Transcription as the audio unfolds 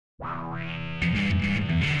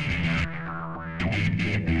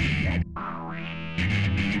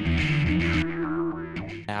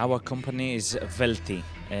Our company is VELTI.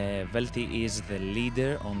 VELTI is the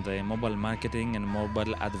leader on the mobile marketing and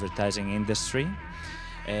mobile advertising industry.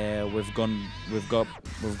 We've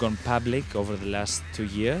gone public over the last 2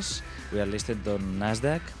 years. We are listed on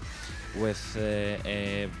NASDAQ with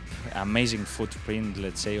an amazing footprint,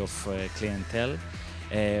 let's say, of clientele.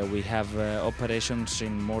 We have operations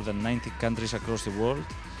in more than 90 countries across the world,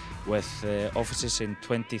 with offices in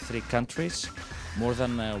 23 countries, more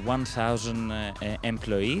than 1,000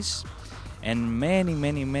 employees, and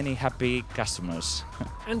many happy customers.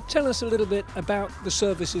 And tell us a little bit about the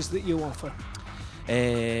services that you offer.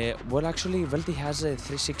 Well, actually, VELTI has a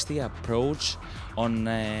 360 approach on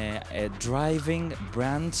driving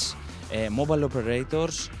brands, mobile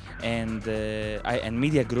operators, and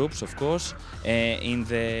media groups, of course, in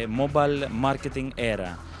the mobile marketing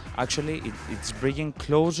era. Actually, it's bringing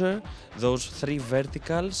closer those three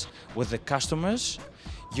verticals with the customers,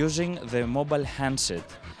 using the mobile handset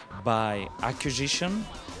by acquisition,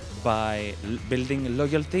 by building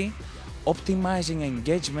loyalty, optimizing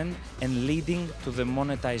engagement, and leading to the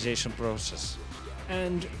monetization process.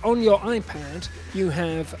 And on your iPad, you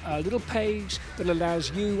have a little page that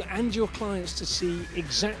allows you and your clients to see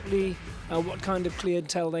exactly what kind of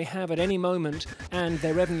clientele they have at any moment and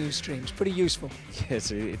their revenue streams. Pretty useful. Yes,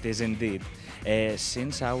 it is indeed.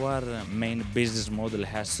 Since our main business model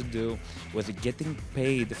has to do with getting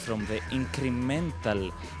paid from the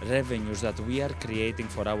incremental revenues that we are creating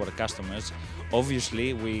for our customers,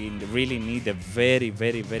 obviously we really need a very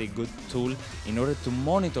good tool in order to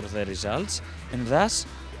monitor the results, and thus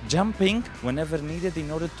jumping whenever needed in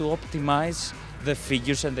order to optimize the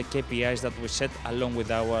figures and the KPIs that we set along with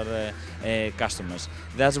our customers.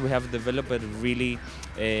 Thus, we have developed a really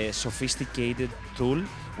sophisticated tool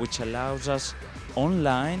which allows us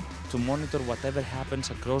online to monitor whatever happens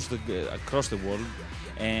across the world,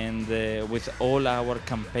 and with all our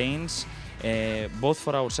campaigns, both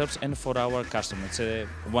for ourselves and for our customers.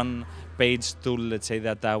 One-page tool, let's say,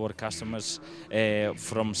 that our customers,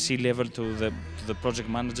 from C-level to the project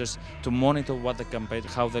managers, to monitor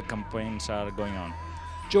how the campaigns are going on.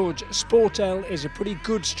 George, Sportel is a pretty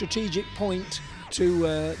good strategic point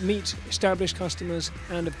to meet established customers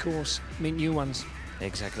and, of course, meet new ones.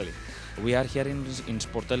 Exactly. We are here in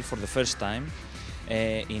Sportel for the first time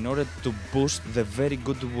in order to boost the very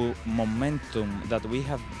good momentum that we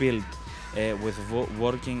have built with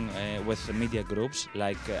working with media groups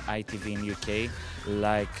like ITV in UK,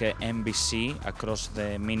 like NBC across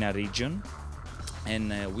the MENA region.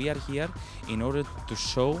 And we are here in order to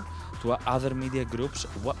show to other media groups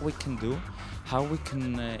what we can do, how we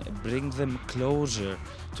can bring them closer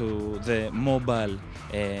to the mobile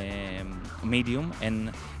medium,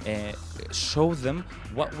 and show them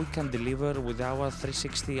what we can deliver with our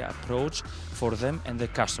 360 approach for them and the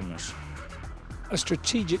customers. A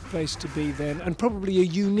strategic place to be then, and probably a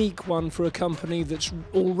unique one for a company that's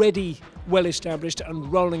already well established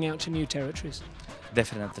and rolling out to new territories.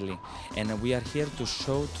 Definitely, and we are here to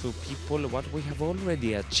show to people what we have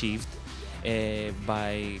already achieved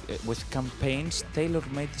with campaigns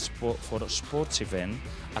tailor-made for sports events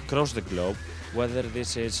across the globe, whether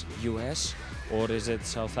this is US or is it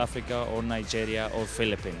South Africa or Nigeria or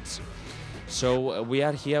Philippines. So we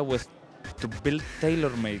are here to build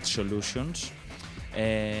tailor-made solutions,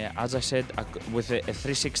 as I said, with a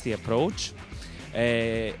 360 approach,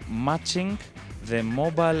 matching the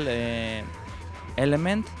mobile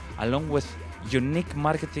element along with unique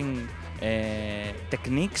marketing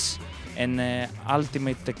techniques and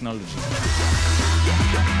ultimate technology.